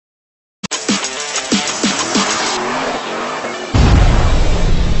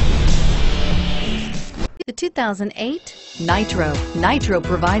2008 Nitro. Nitro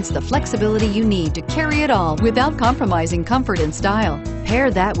provides the flexibility you need to carry it all without compromising comfort and style.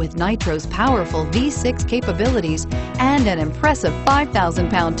 Pair that with Nitro's powerful V6 capabilities and an impressive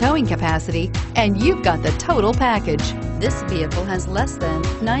 5,000-pound towing capacity, and you've got the total package. This vehicle has less than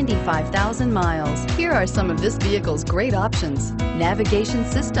 95,000 miles. Here are some of this vehicle's great options: navigation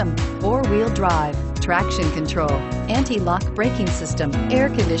system, four-wheel drive, traction control, anti-lock braking system, air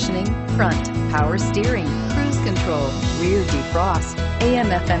conditioning, front, power steering, cruise control, rear defrost,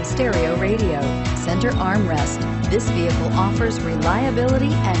 AM/FM stereo radio, center armrest. This vehicle offers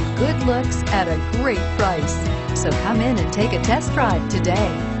reliability and good looks at a great price. So come in and take a test drive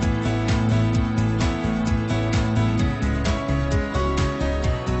today.